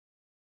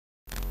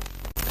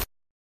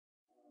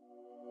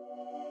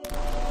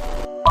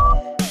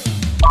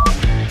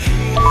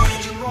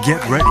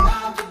Get ready.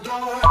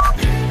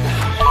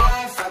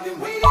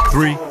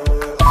 3,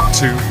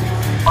 2,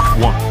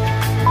 1,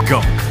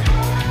 go.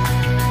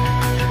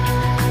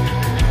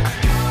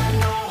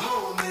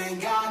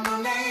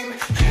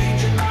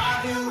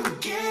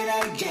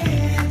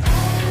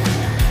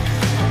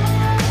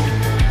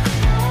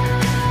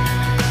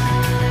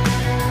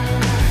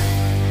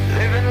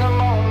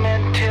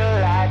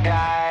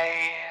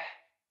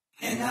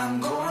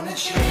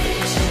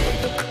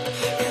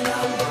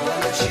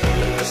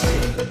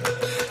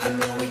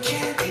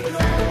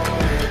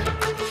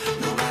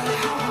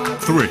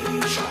 Three,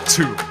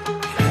 two,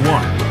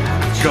 one,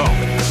 go.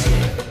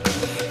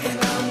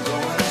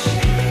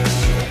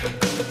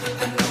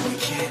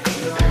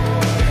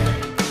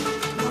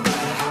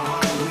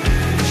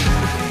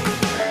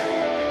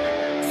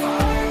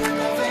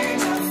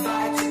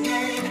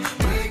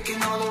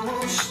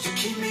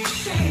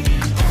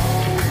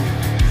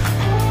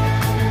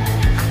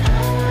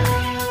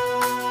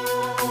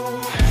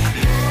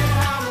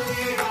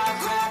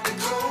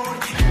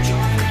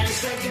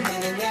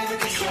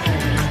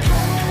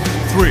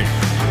 3,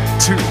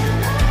 2,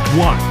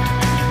 1,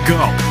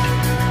 go.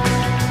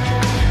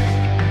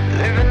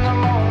 Living the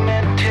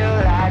moment till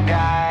I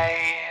die.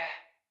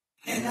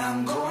 And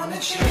I'm gonna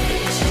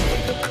chase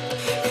it.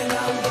 And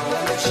I'm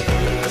gonna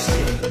chase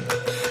it.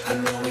 I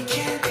know we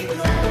can't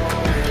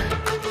ignore it.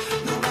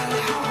 No matter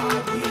how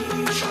hard we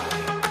try.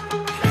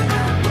 And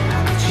I'm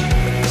gonna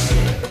chase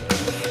it.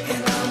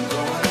 And I'm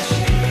gonna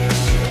chase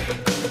it.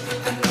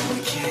 I know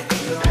we can't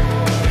ignore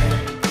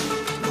it.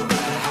 No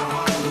matter how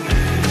hard we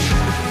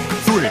try.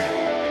 3,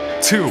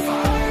 2,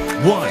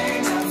 1,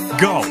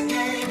 go.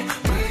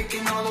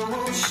 Breaking all the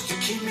rules to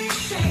keep me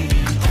sane.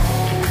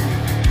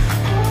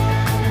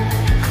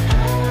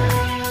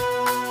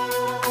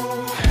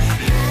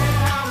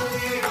 Yeah, I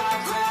believe I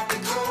grabbed the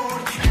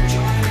code.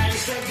 Enjoying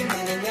every second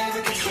and it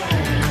never gets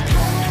old.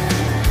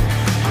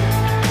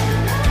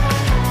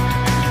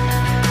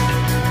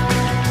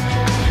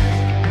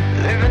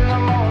 Living the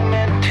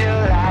moment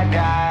till I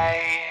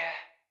die.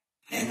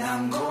 And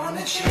I'm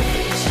gonna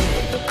chase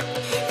it.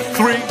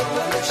 3,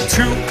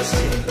 2,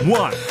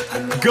 1,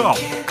 go.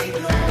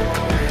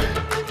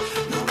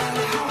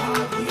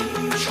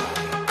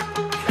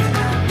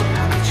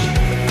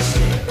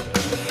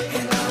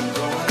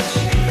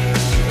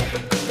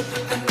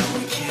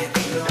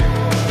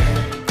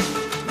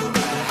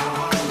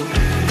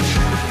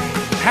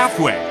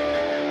 Halfway.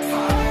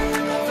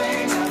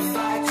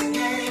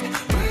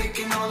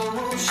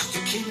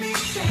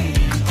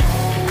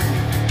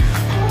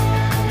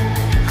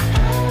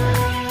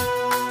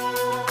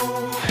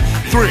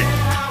 3,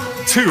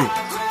 2,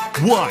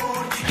 1,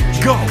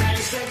 go.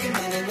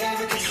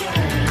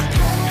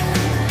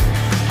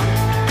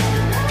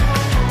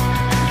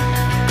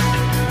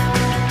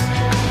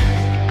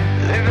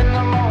 Living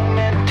the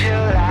moment till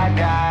I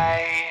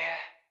die.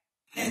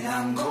 And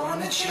I'm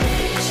gonna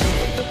chase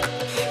it.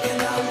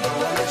 And I'm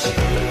gonna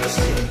chase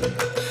it.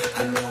 I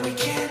know we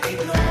can't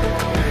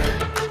ignore it.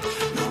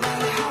 No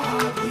matter how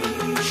hard we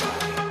try.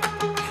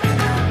 And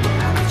I'm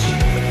gonna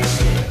chase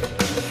it.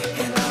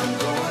 And I'm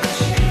gonna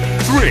chase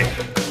it. 3,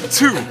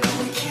 2,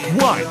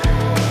 1,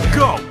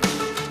 go.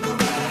 No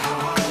matter how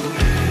hard we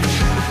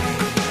try.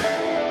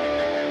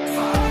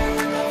 Fire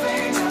in the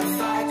veins, I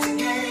fight to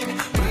gain.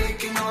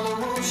 Breaking all the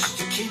rules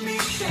to keep me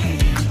sane.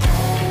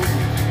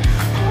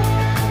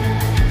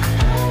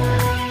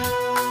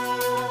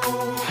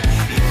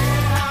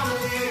 Yeah, I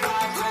believe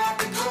I grabbed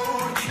the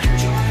code.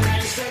 Enjoying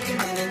every second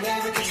and it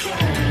never gets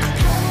old.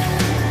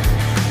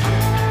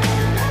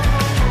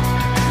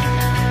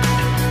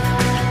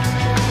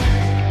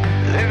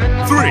 Living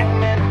the 3,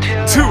 moment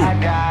till 2, I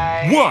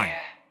die. 1,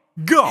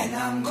 go. And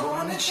I'm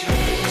gonna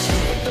chase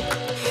it.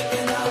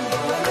 And I'm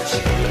gonna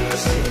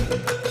chase it.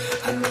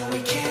 I know we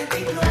can't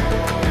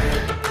ignore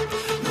it.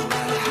 No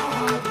matter how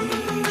hard we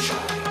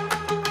try.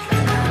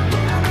 And I'm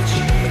gonna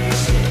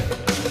chase it.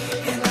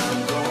 And I'm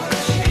gonna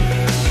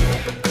chase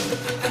it.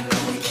 I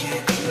know we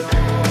can't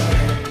ignore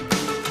it.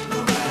 No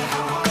matter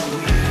how hard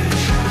we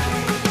try.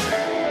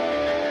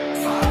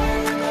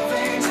 Fire in the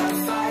veins, I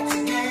fight to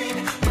gain.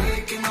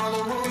 Breaking all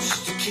the rules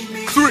to keep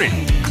me 3,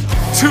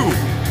 2,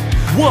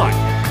 1,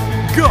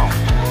 go.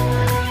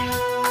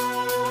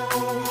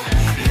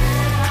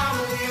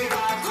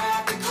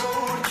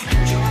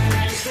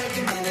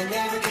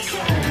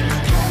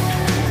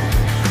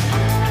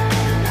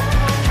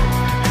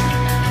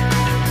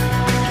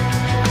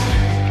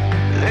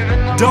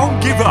 Don't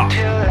give up.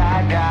 Till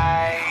I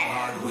die.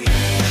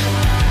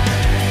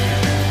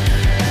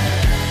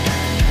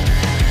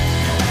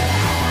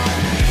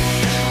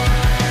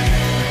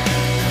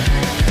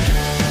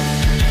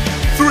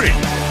 3,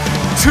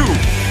 2,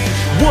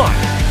 1,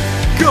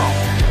 go.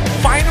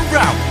 Final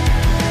round.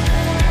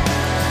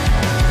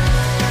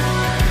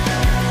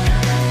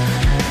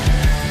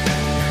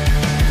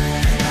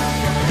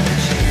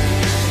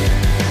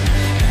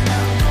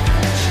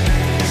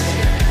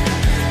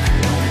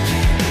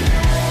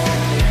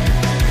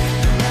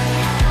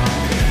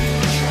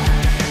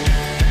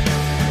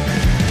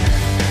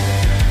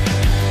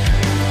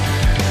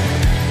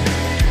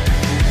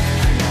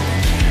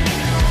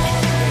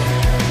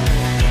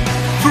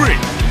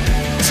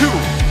 2,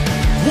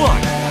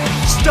 1,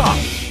 stop.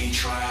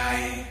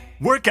 Try.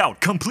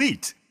 Workout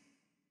complete.